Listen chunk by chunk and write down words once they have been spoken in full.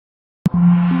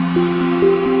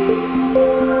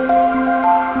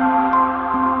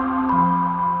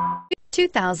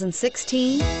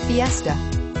2016 Fiesta.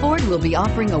 Ford will be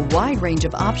offering a wide range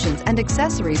of options and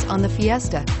accessories on the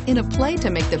Fiesta in a play to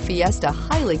make the Fiesta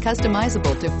highly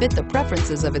customizable to fit the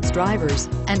preferences of its drivers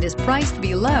and is priced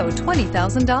below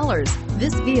 $20,000.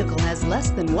 This vehicle has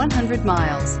less than 100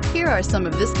 miles. Here are some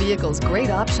of this vehicle's great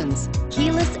options: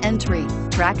 keyless entry,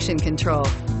 traction control,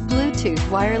 Bluetooth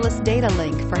wireless data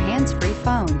link for hands-free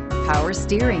phone, power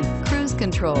steering, cruise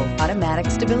control,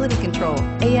 automatic stability control,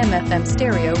 AM/FM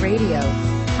stereo radio,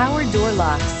 power door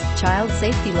locks, child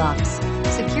safety locks,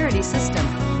 security system.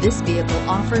 This vehicle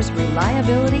offers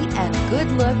reliability and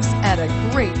good looks at a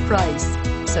great price.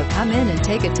 So come in and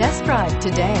take a test drive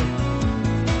today.